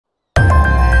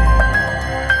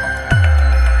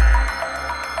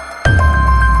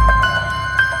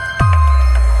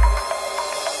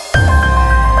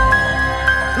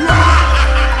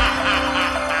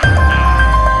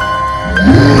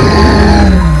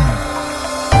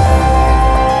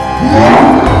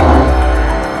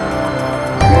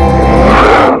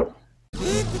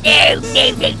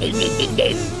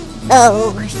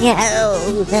Oh, no,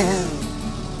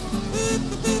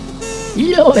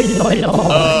 no.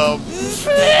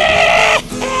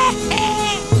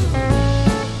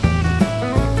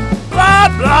 Blah,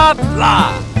 blah,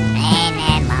 blah.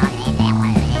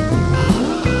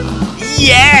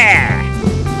 Yeah!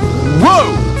 Whoa!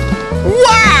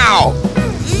 Wow!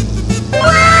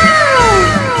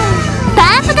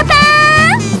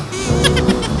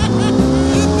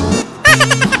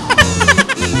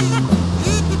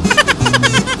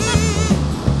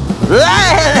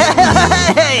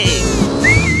 Hey!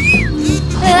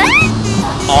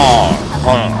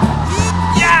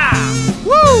 Yeah!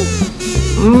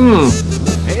 Woo!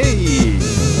 Hey!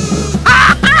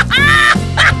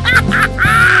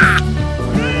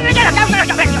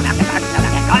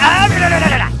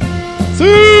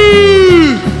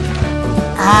 See!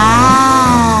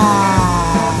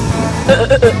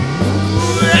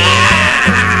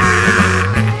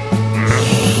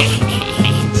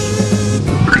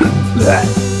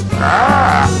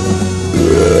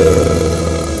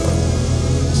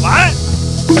 What?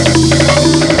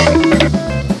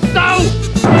 No!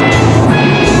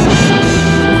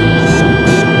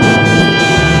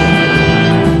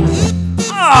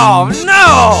 Oh no!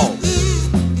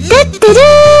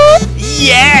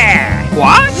 Yeah!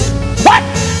 What? What?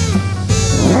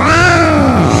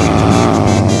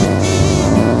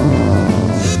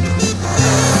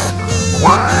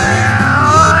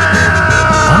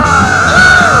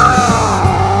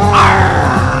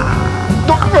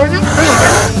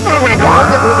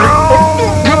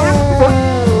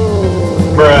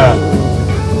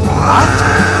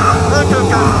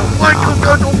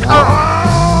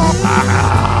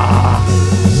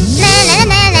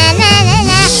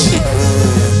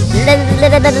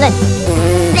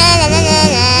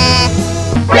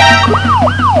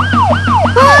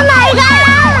 Oh my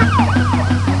god!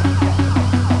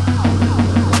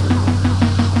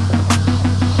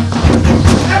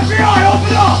 FBI,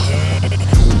 open up!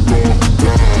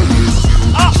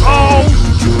 Uh-oh!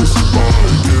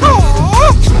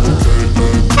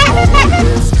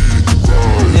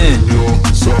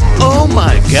 Oh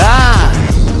my god!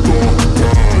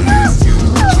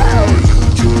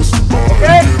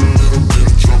 Okay?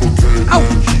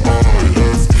 Ouch!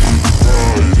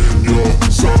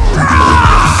 I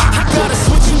got a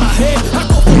switch in my head. I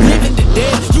go from living to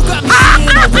dead. You got me seeing a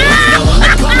red. Now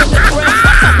I'm calling the threat. I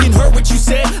fucking heard what you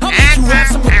said. I'll make you have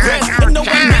some regrets. And no, I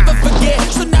never forget.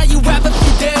 So now you have a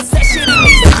few debts. That shit it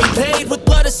needs to be paid with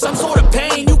blood or some sort of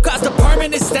pain. You caused a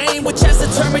permanent stain, which has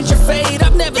determined your fate.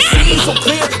 I've never seen so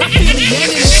clear. I feel the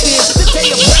end in fear. The day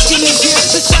of reckoning is here.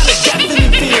 The shot of death in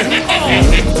fear.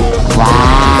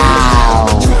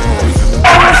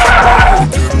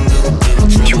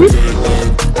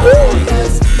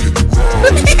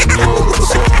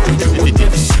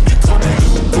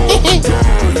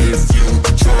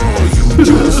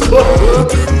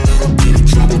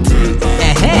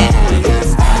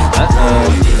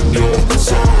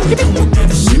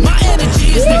 My energy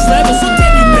is next level, so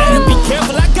then you better be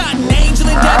careful. I got an angel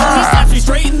and devil. He slaps me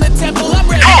straight in the temple. I'm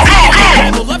ready to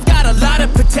level. I've got a lot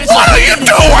of potential. What are you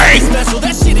doing? Special.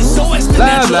 That shit is so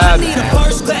exponential. I need a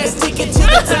first class ticket to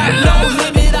the top. No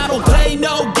limit. I don't play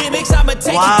no gimmicks. I'ma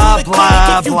take you to the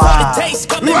clinic. If you want a taste,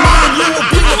 come to me and you will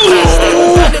be the first.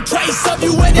 Find a trace of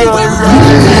you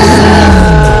anywhere.